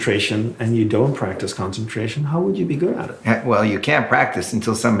concentration and you don't practice concentration, how would you be good at it? Well, you can't practice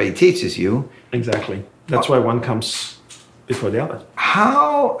until somebody teaches you. Exactly. That's why one comes before the other.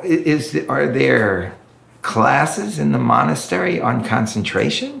 Are there classes in the monastery on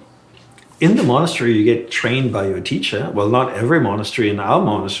concentration? In the monastery, you get trained by your teacher. Well, not every monastery. In our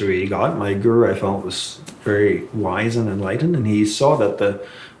monastery, my guru, I felt, was very wise and enlightened, and he saw that the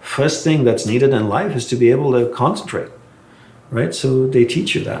first thing that's needed in life is to be able to concentrate, right? So they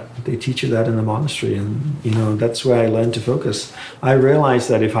teach you that. They teach you that in the monastery, and that's where I learned to focus. I realized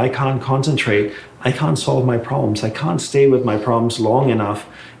that if I can't concentrate, I can't solve my problems. I can't stay with my problems long enough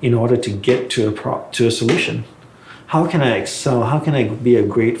in order to get to a solution. How can I excel? How can I be a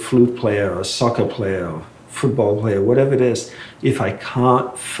great flute player or a soccer player or football player, whatever it is, if I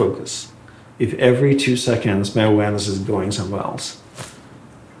can't focus? If every 2 seconds my awareness is going somewhere else.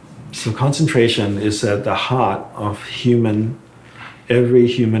 So concentration is at the heart of every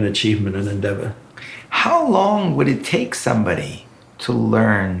human achievement and endeavor. How long would it take somebody to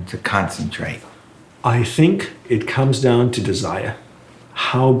learn to concentrate? I think it comes down to desire.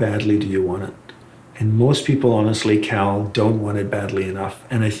 How badly do you want it? And most people, honestly, Cal, don't want it badly enough.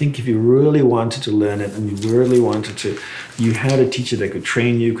 And I think if you really wanted to learn it and you really wanted to, you had a teacher that could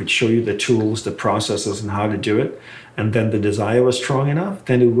train you, could show you the tools, the processes, and how to do it. And then the desire was strong enough,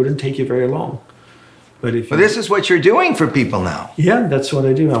 then it wouldn't take you very long. But if this is what you're doing for people now. Yeah, that's what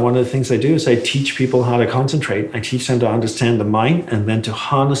I do. And one of the things I do is I teach people how to concentrate. I teach them to understand the mind and then to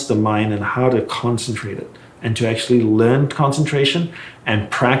harness the mind and how to concentrate it and to actually learn concentration and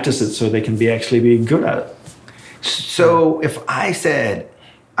practice it so they can actually be good at it. So if I said,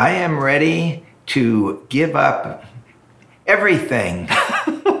 I am ready to give up everything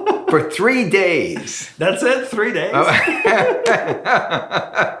for 3 days. That's it, 3 days.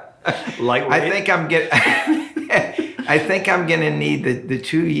 Lightweight. I think I'm gonna need the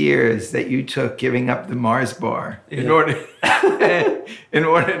 2 years that you took giving up the Mars bar in order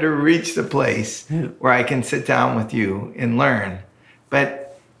to reach the place where I can sit down with you and learn.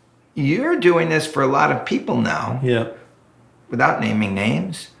 But you're doing this for a lot of people now. Yeah. Without naming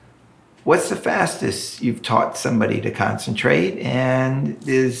names. What's the fastest you've taught somebody to concentrate? And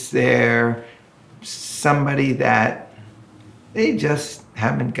is there somebody that they just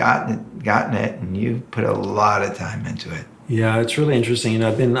haven't gotten it, and you've put a lot of time into it? Yeah, it's really interesting. You know,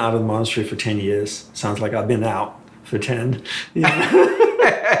 I've been out of the monastery for 10 years. Sounds like I've been out for 10.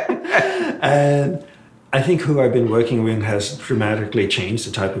 And I think who I've been working with has dramatically changed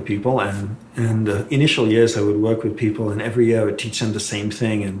the type of people. And the initial years I would work with people, and every year I would teach them the same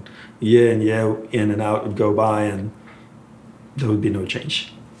thing, and year in and out would go by, and there would be no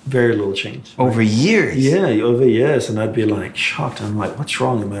change. Very little change. Over years? Yeah, over years. And I'd be like shocked. I'm like, what's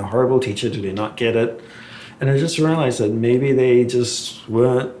wrong? Am I a horrible teacher? Do they not get it? And I just realized that maybe they just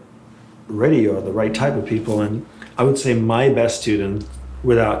weren't ready or the right type of people. And I would say my best student,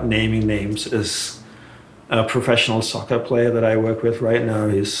 without naming names, is a professional soccer player that I work with right now.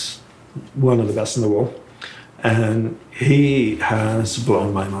 He's one of the best in the world. And he has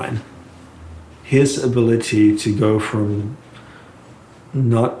blown my mind. His ability to go from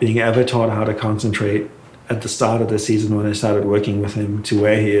not being ever taught how to concentrate at the start of the season when I started working with him to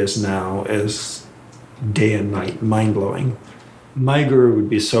where he is now is day and night, mind-blowing. My guru would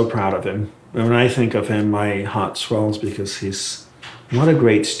be so proud of him. When I think of him, my heart swells because he's what a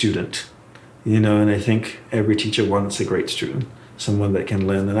great student, you know, and I think every teacher wants a great student, someone that can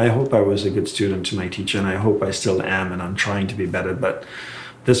learn. And I hope I was a good student to my teacher, and I hope I still am, and I'm trying to be better. But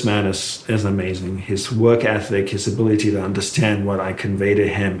this man is amazing. His work ethic, his ability to understand what I convey to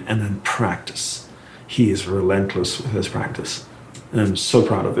him and then practice. He is relentless with his practice. I'm so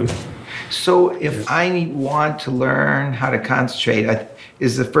proud of him. So if I want to learn how to concentrate,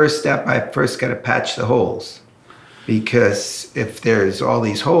 is the first step I first got to patch the holes? Because if there's all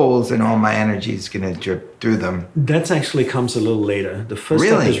these holes, then all my energy is going to drip through them. That actually comes a little later. The first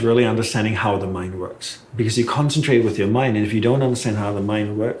step is really understanding how the mind works. Because you concentrate with your mind, and if you don't understand how the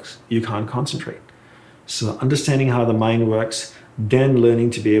mind works, you can't concentrate. So understanding how the mind works, then learning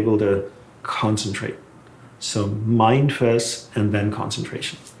to be able to concentrate. So mind first, and then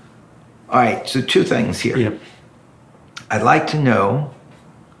concentration. All right, so 2 things here. Yep. I'd like to know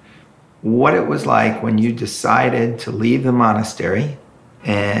what it was like when you decided to leave the monastery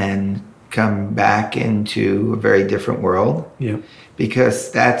and come back into a very different world. Yeah.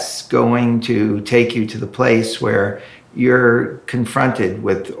 Because that's going to take you to the place where you're confronted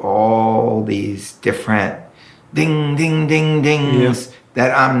with all these different ding, ding, ding, dings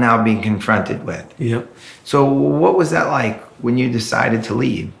that I'm now being confronted with. Yeah. So what was that like when you decided to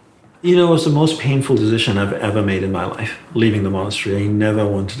leave? You know, it was the most painful decision I've ever made in my life, leaving the monastery. I never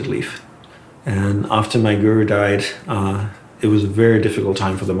wanted to leave. And after my guru died, it was a very difficult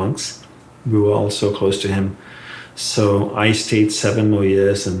time for the monks. We were all so close to him. So I stayed 7 more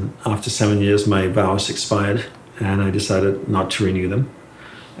years, and after 7 years, my vows expired, and I decided not to renew them.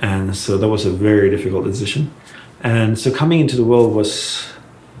 And so that was a very difficult decision. And so coming into the world was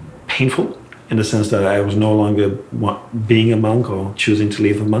painful in the sense that I was no longer being a monk or choosing to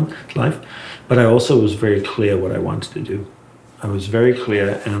leave a monk life, but I also was very clear what I wanted to do. I was very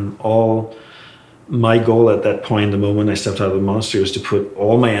clear, and all my goal at that point, the moment I stepped out of the monastery, was to put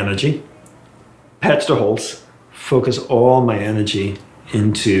all my energy, patch the holes, focus all my energy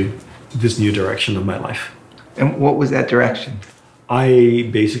into this new direction of my life. And what was that direction? I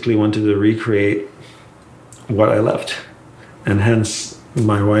basically wanted to recreate what I left. And hence,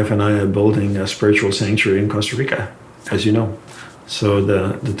 my wife and I are building a spiritual sanctuary in Costa Rica, as you know. So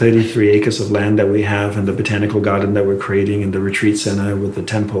the 33 acres of land that we have, and the botanical garden that we're creating, and the retreat center with the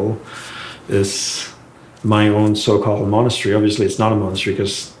temple is my own so-called monastery. Obviously, it's not a monastery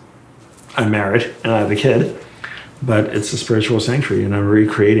because I'm married and I have a kid, but it's a spiritual sanctuary, and I'm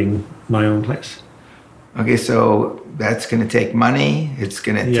recreating my own place. Okay, so that's going to take money. It's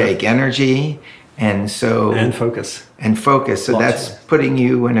going to take energy. And focus. And focus. So that's putting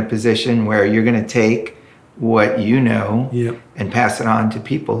you in a position where you're going to take what you know and pass it on to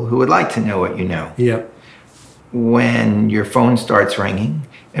people who would like to know what you know. Yep. When your phone starts ringing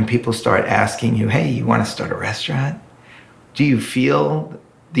and people start asking you, hey, you want to start a restaurant? Do you feel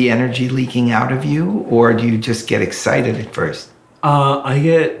the energy leaking out of you, or do you just get excited at first? I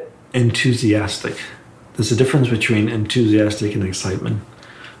get enthusiastic. There's a difference between enthusiastic and excitement.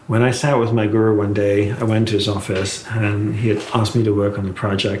 When I sat with my guru one day, I went to his office and he had asked me to work on a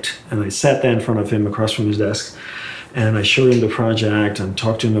project. And I sat there in front of him across from his desk and I showed him the project and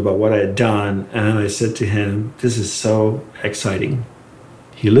talked to him about what I had done. And I said to him, this is so exciting.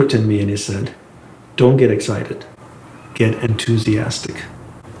 He looked at me and he said, don't get excited, get enthusiastic.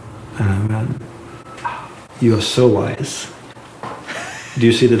 And I went, you are so wise. Do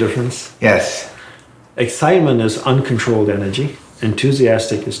you see the difference? Yes. Excitement is uncontrolled energy.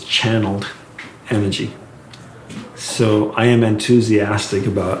 Enthusiastic is channeled energy. So I am enthusiastic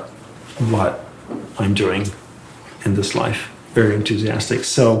about what I'm doing in this life. Very enthusiastic.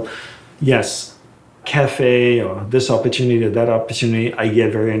 So yes, cafe or this opportunity or that opportunity, I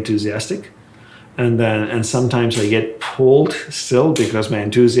get very enthusiastic. And sometimes I get pulled still because my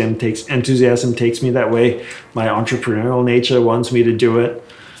enthusiasm takes me that way. My entrepreneurial nature wants me to do it.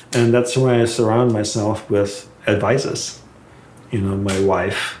 And that's why I surround myself with advisors. My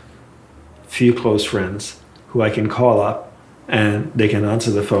wife, few close friends who I can call up and they can answer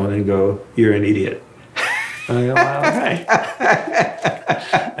the phone and go, you're an idiot. And I go, well, okay.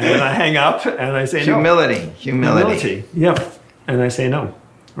 And then I hang up and I say Humility. no. Humility. Yep. And I say no.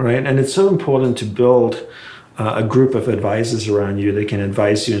 Right. And it's so important to build a group of advisors around you that can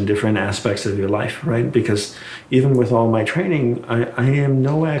advise you in different aspects of your life, right? Because even with all my training, I am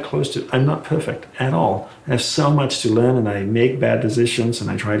nowhere close to, I'm not perfect at all. I have so much to learn and I make bad decisions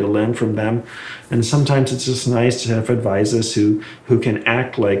and I try to learn from them. And sometimes it's just nice to have advisors who can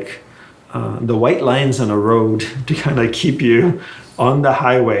act like the white lines on a road to kind of keep you on the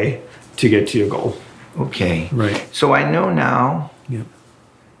highway to get to your goal. Okay. Right. So I know now, Yep.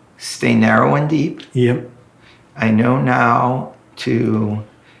 Stay narrow and deep. Yep. I know now to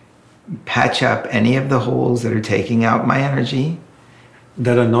patch up any of the holes that are taking out my energy.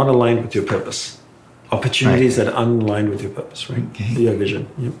 That are not aligned with your purpose. Opportunities that are unaligned with your purpose, right? Okay. Your vision.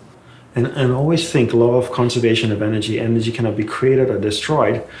 Yep. And always think law of conservation of energy. Energy cannot be created or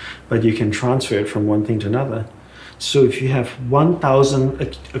destroyed, but you can transfer it from one thing to another. So if you have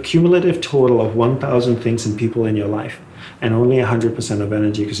 1,000, a cumulative total of 1,000 things and people in your life, and only 100% of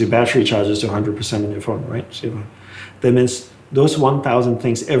energy, because your battery charges to 100% on your phone, right? So that means those 1,000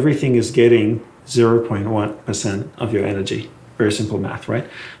 things, everything is getting 0.1% of your energy. Very simple math, right?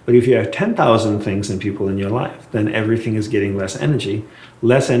 But if you have 10,000 things and people in your life, then everything is getting less energy.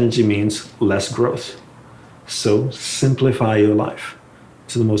 Less energy means less growth. So simplify your life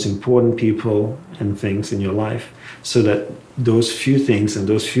to the most important people and things in your life so that those few things and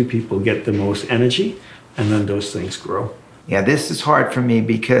those few people get the most energy and then those things grow. Yeah, this is hard for me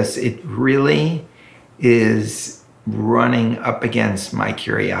because it really is running up against my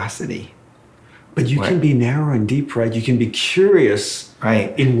curiosity. But you can be narrow and deep, right? You can be curious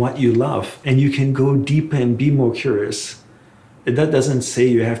in what you love, and you can go deeper and be more curious. That doesn't say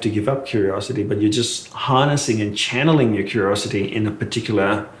you have to give up curiosity, but you're just harnessing and channeling your curiosity in a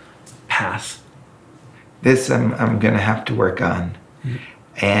particular path. This I'm going to have to work on.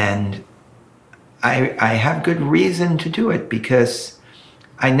 Mm-hmm. And I have good reason to do it because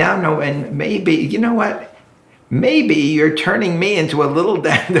I now know, and maybe, you know what? Maybe you're turning me into a little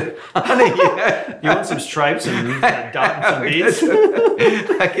Dandapani. You want some stripes and dot and some beads?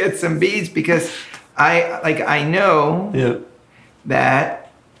 I get some beads because I know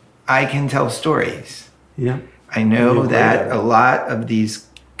that I can tell stories. Yeah. I know that a lot of these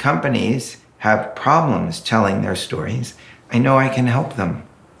companies have problems telling their stories. I know I can help them.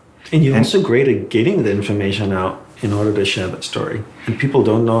 And you're also great at getting the information out in order to share that story. And people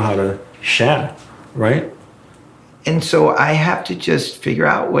don't know how to share, right? And so I have to just figure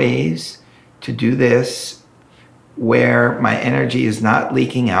out ways to do this where my energy is not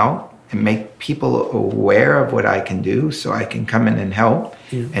leaking out and make people aware of what I can do so I can come in and help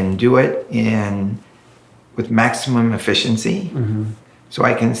and do it with maximum efficiency so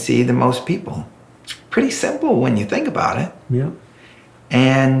I can see the most people. It's pretty simple when you think about it. Yeah.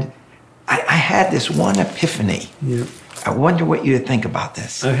 And I had this one epiphany. Yeah. I wonder what you think about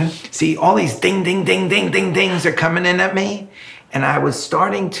this. Okay. See, all these ding, ding, ding, ding, ding, dings are coming in at me. And I was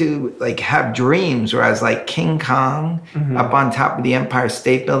starting to like have dreams where I was like King Kong up on top of the Empire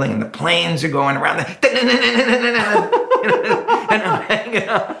State Building, and the planes are going around. And I'm hanging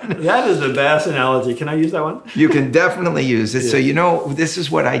out. That is the best analogy. Can I use that one? You can definitely use it. Yeah. So, this is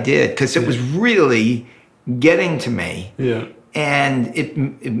what I did because it was really getting to me. Yeah. And it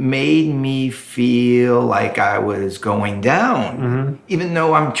made me feel like I was going down, even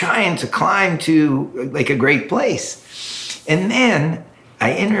though I'm trying to climb to like a great place. And then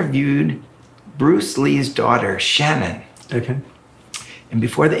I interviewed Bruce Lee's daughter, Shannon. Okay. And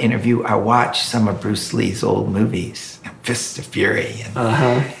before the interview, I watched some of Bruce Lee's old movies, Fists of Fury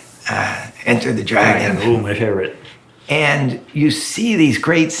and Enter the Dragon. Oh, my favorite. And you see these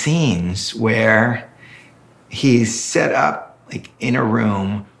great scenes where he's set up like in a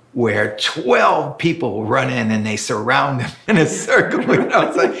room where 12 people run in and they surround him in a circle. And I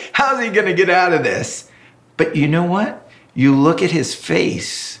was like, how's he going to get out of this? But you know what? You look at his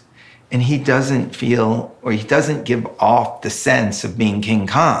face and he doesn't feel, or he doesn't give off the sense of being King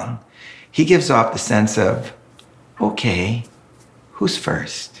Kong. He gives off the sense of, okay, who's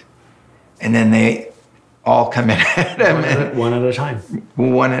first? And then they all come in at him. One at a time.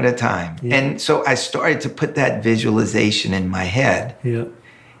 One at a time. Yeah. And so I started to put that visualization in my head. Yeah.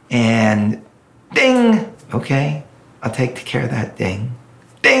 And ding, okay, I'll take care of that ding.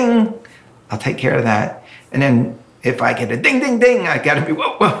 Ding, I'll take care of that. And then if I get a ding, ding, ding, I gotta be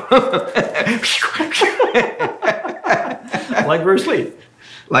whoa, whoa. Like Bruce Lee.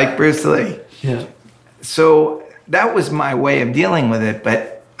 Like Bruce Lee. Yeah. So that was my way of dealing with it,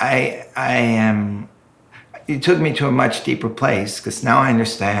 but it took me to a much deeper place because now I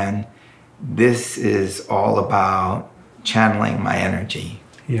understand this is all about channeling my energy.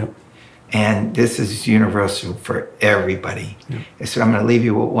 Yeah. And this is universal for everybody. Yeah. So I'm going to leave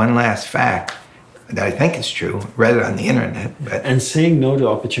you with one last fact that I think is true. I read it on the internet. But, And saying no to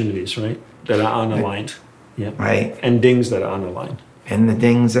opportunities, right? That are unaligned. Yeah. right? And dings that are unaligned. And the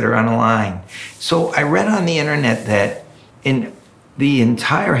things that are unaligned. So I read on the internet that in the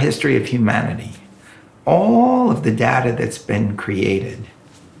entire history of humanity, all of the data that's been created,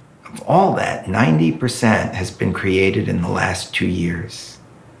 of all that, 90% has been created in the last 2 years.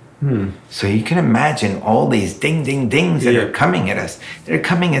 So you can imagine all these ding, ding, dings that are coming at us. They're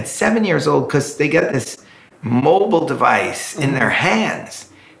coming at 7 years old because they got this mobile device in their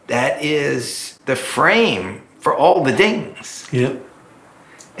hands that is the frame for all the dings. Yeah.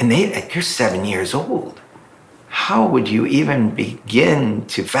 And you're 7 years old. How would you even begin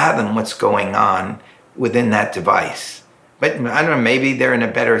to fathom what's going on within that device? But I don't know, maybe they're in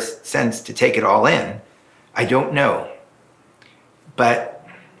a better sense to take it all in. I don't know. But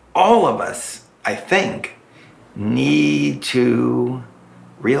all of us, I think, need to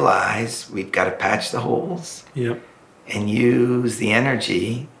realize we've got to patch the holes and use the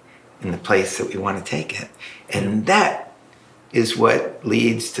energy in the place that we want to take it. And that is what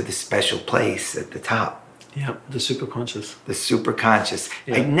leads to the special place at the top. Yeah, the superconscious. The superconscious.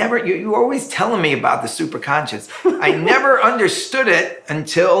 Yeah. You were always telling me about the superconscious. I never understood it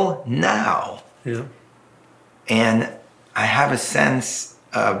until now. Yeah. And I have a sense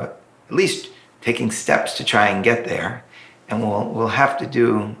of at least taking steps to try and get there. And we'll have to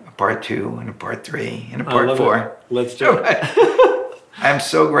do a part 2 and a part 3 and a part 4. It. Let's do it. I'm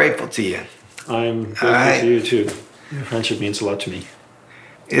so grateful to you. I'm grateful to you too. Your friendship means a lot to me.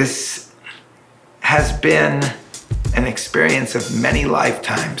 This has been an experience of many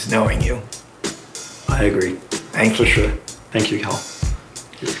lifetimes knowing you. I agree. Thank you. For sure. Thank you, Cal.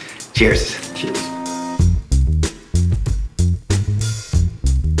 Cheers. Cheers.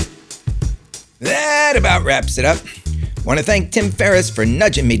 That about wraps it up. I want to thank Tim Ferriss for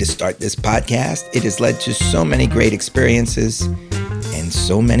nudging me to start this podcast. It has led to so many great experiences and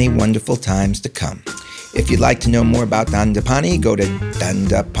so many wonderful times to come. If you'd like to know more about Dandapani, go to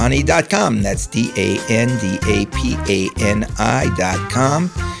dandapani.com. That's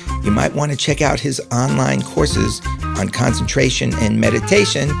DANDAPANI.com. You might want to check out his online courses on concentration and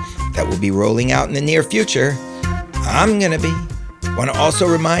meditation that will be rolling out in the near future. I'm going to be. I want to also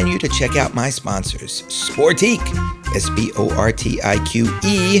remind you to check out my sponsors, Sportique, SPORTIQE,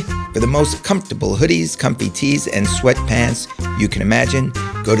 for the most comfortable hoodies, comfy tees, and sweatpants you can imagine.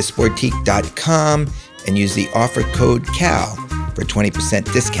 Go to sportique.com and use the offer code CAL for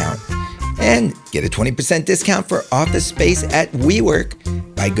 20% discount. And get a 20% discount for office space at WeWork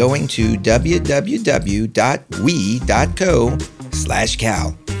by going to www.we.co/Cal.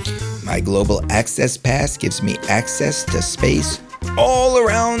 My global access pass gives me access to space all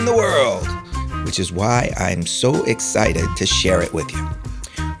around the world, which is why I'm so excited to share it with you.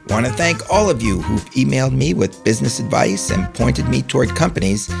 I want to thank all of you who've emailed me with business advice and pointed me toward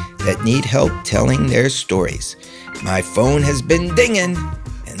companies that need help telling their stories. My phone has been dinging,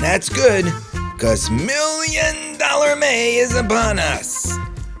 and that's good, because $1 Million May is upon us.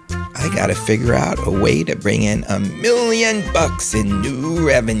 I gotta figure out a way to bring in $1 million in new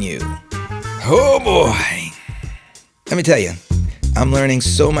revenue. Oh boy. Let me tell you, I'm learning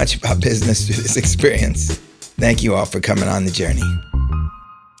so much about business through this experience. Thank you all for coming on the journey.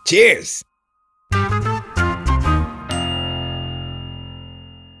 Cheers!